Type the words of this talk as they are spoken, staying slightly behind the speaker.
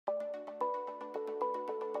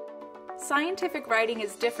Scientific writing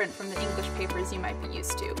is different from the English papers you might be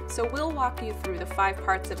used to, so we'll walk you through the 5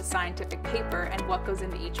 parts of a scientific paper and what goes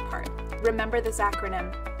into each part. Remember this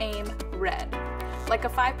acronym, AIM READ. Like a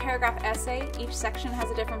 5-paragraph essay, each section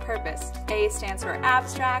has a different purpose. A stands for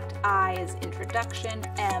abstract, I is introduction,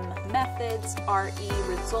 M methods, RE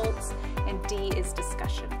results, and D is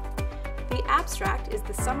discussion. The abstract is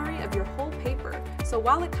the summary of your whole paper, so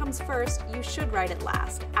while it comes first, you should write it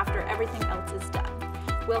last, after everything else is done.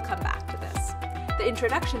 We'll come back to this. The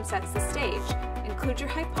introduction sets the stage. Include your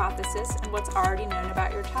hypothesis and what's already known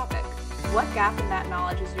about your topic. What gap in that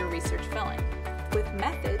knowledge is your research filling? With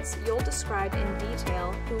methods, you'll describe in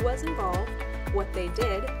detail who was involved, what they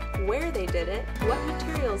did, where they did it, what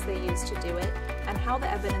materials they used to do it, and how the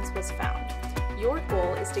evidence was found. Your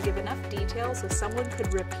goal is to give enough detail so someone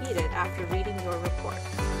could repeat it after reading your report.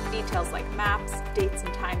 Details like maps, dates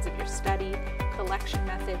and times of your study, collection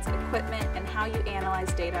methods, equipment, and how you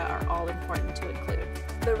analyze data are all important to include.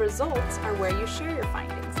 The results are where you share your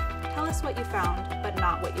findings. Tell us what you found, but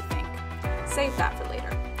not what you think. Save that for later.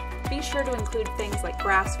 Be sure to include things like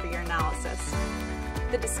graphs for your analysis.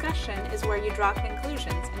 The discussion is where you draw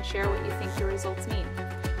conclusions and share what you think your results mean.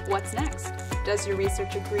 What's next? Does your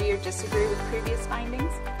research agree or disagree with previous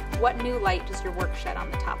findings? What new light does your work shed on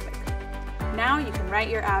the topic? Now you can write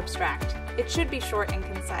your abstract. It should be short and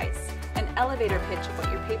concise, an elevator pitch of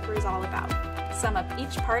what your paper is all about. Sum up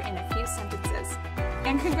each part in a few sentences.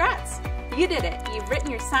 And congrats! You did it! You've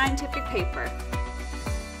written your scientific paper.